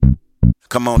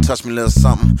Come on, touch me, little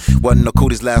something. Wasn't no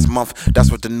cooties last month. That's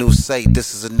what the news say.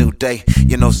 This is a new day.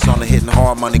 You know, Sona hitting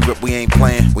hard, money grip. We ain't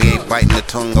playing. We ain't biting the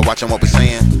tongue or watching what we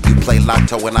saying. You play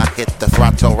lotto when I hit the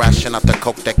throttle. Ration out the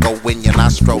coke that go in your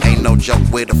nostril. Ain't no joke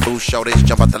with the food show. This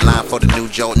jump out the line for the new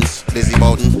Jordans. Lizzie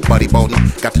Bolden, Buddy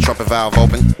Bolden. Got the trumpet valve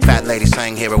open. Fat lady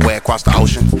sang here and way across the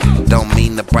ocean. Don't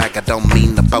mean to brag, I don't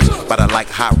mean to boast, but I like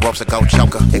hot ropes, I go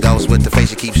choker. It goes with the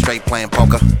face, you keep straight playing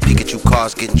poker. Pikachu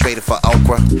cars getting traded for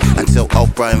okra until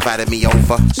Oprah invited me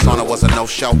over. Sona was a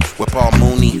no-show with Paul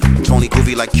Mooney. Tony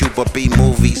Groovy like Cuba B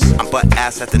movies. I'm butt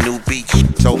ass at the new beach.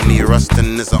 Told me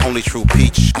Rustin is the only true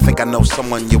peach. I think I know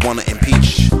someone you wanna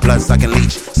impeach. Blood sucking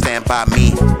leech, stand by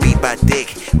me. Beat by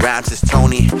Dick, rhymes is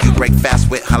Tony. You break fast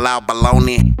with halal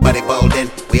baloney. Buddy Bolden,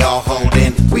 we all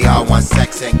holdin'. We all want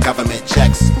sex and government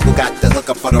checks. Who got the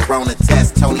hookup for the Rona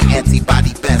test? Tony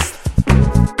antibody best.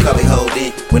 Cubby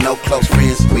holding with no close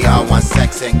friends. We all want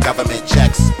sex and government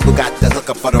checks. Who got the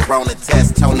hookup for the Rona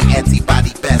test? Tony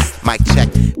antibody best. Mic check,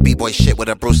 B-boy shit with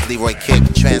a Bruce Leroy kick.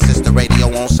 Transistor radio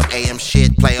on some AM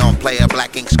shit. Play on player,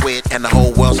 black ink squid. And the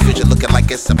whole world's future looking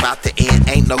like it's about to end.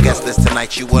 Ain't no guest list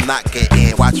tonight, you will not get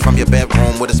in. Watch from your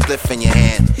bedroom with a spliff in your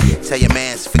hand. Tell your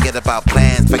mans, forget about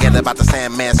plans. Forget about the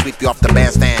Sandman, sweep you off the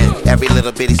bandstand. Every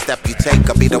little bitty step you take,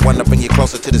 I'll be the one to bring you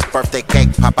closer to this birthday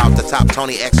cake. Pop out the top,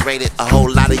 Tony X-rated. A whole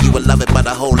lot of you would love it, but a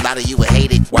whole lot of you would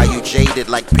hate it. Why you jaded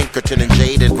like Pinkerton and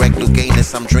Jaded? Greg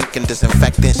Louganis, I'm drinking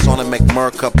disinfectant. Sona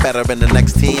McMurka, better in the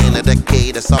next 10. A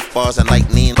decade of softballs and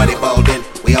lightning. Buddy Bolden,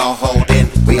 we all holdin'.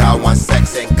 We all want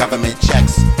sex and government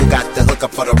checks. Who got the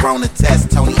hookup for the Rona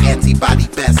test? Tony antibody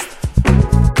best.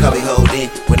 Cubby holding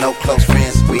with no close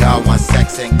friends. We all want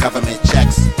sex and government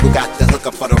checks. Who got the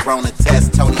hookup for the Rona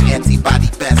test? Tony antibody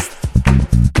best.